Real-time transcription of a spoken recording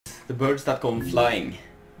The birds that come flying.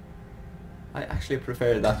 I actually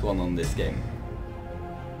prefer that one on this game.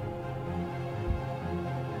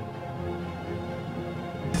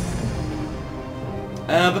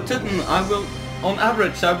 But Tutten, I will, on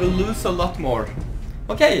average, I will lose a lot more.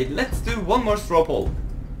 Okay, let's do one more straw poll.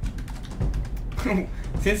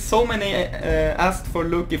 Since so many asked for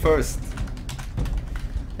Loki first.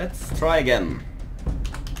 Let's try again.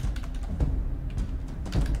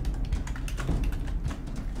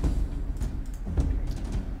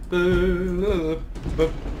 Boo,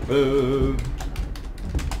 boo, boo.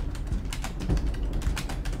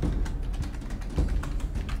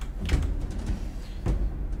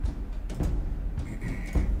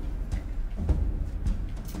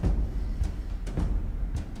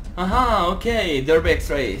 Aha, okay, Derby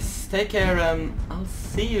X-Rays. Take care and I'll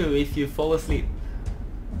see you if you fall asleep.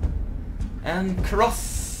 And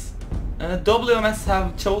Cross. WMS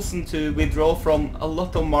have chosen to withdraw from a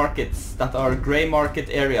lot of markets that are grey market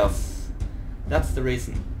areas. That's the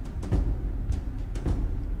reason.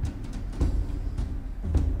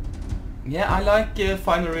 Yeah, I like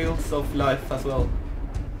Final Reels of Life as well.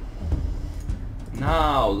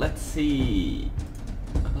 Now, let's see.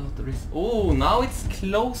 Oh, now it's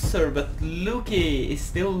closer, but Loki is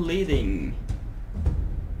still leading.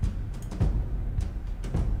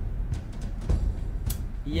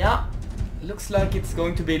 Yeah, looks like it's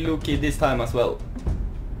going to be Loki this time as well.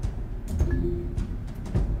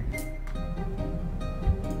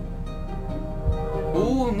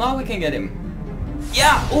 Oh, now we can get him.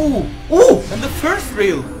 Yeah, oh, oh, and the first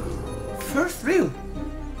reel. First reel.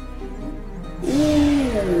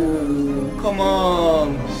 Ooh, come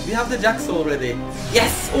on. We have the jacks already.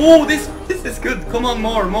 Yes! Oh, this is good. Come on,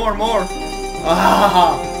 more.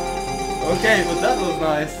 Ah! Okay, but that was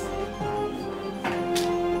nice.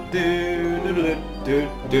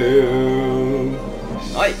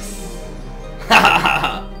 Nice.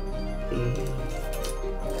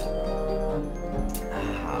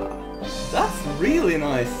 That's really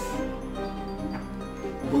nice.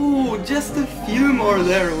 Ooh, just a few more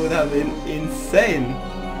there would have been insane.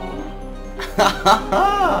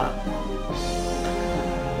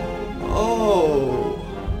 Oh.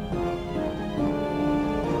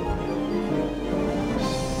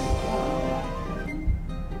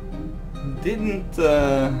 Didn't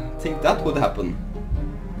think that would happen.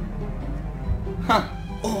 Huh.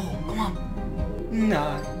 Oh, come on.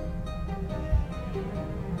 Nah.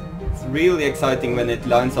 It's really exciting when it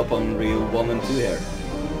lines up on reel 1 and 2 here.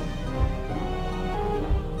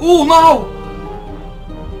 Oh, no!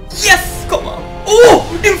 Yes! Come on! Oh!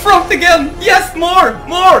 In front again! Yes! More!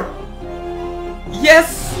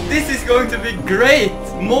 Yes! This is going to be great!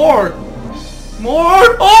 More!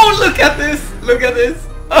 Oh, look at this!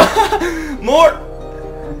 More!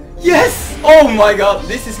 Yes! Oh my god!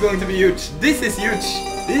 This is going to be huge! This is huge!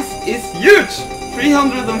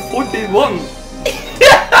 341!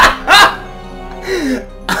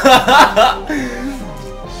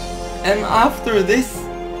 And after this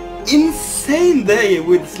insane day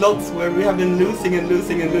with slots where we have been losing.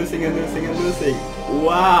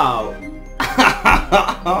 Wow!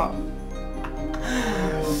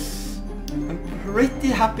 I'm pretty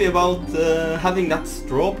happy about having that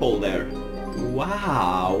straw poll there.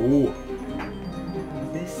 Wow!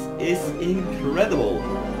 This is incredible!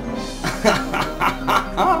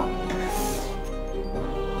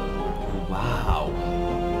 Wow!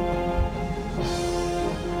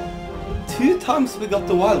 2 times we got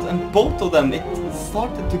the wild, and both of them it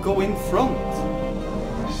started to go in front.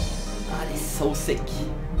 That is so sick.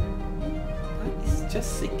 That is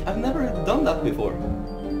just sick. I've never done that before.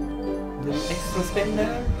 Little extra spin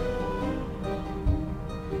there.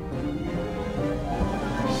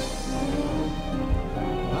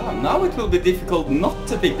 Wow, now it will be difficult not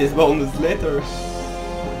to pick this bonus later. I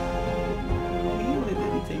really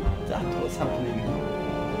didn't think that was happening.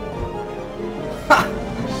 Ha!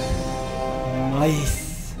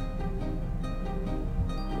 Nice!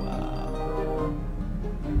 Wow.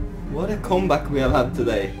 What a comeback we have had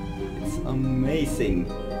today. It's amazing.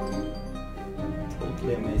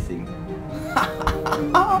 Totally amazing.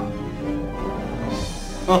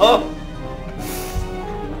 Oh.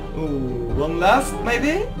 Ooh, one last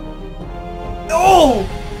maybe? No!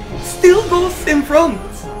 Still goes in front!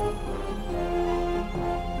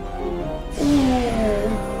 Ooh,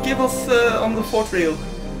 give us on the 4th reel.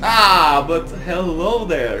 Ah, but hello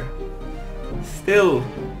there. Still.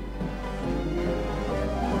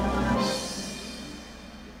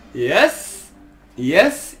 Yes.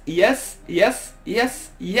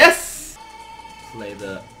 Play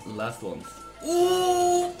the last ones.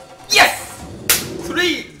 Ooh, yes!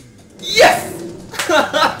 3! Yes!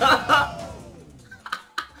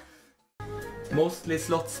 Mostly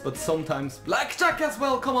slots, but sometimes blackjack as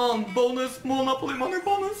well. Come on, bonus, Monopoly money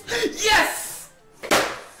bonus. Yes!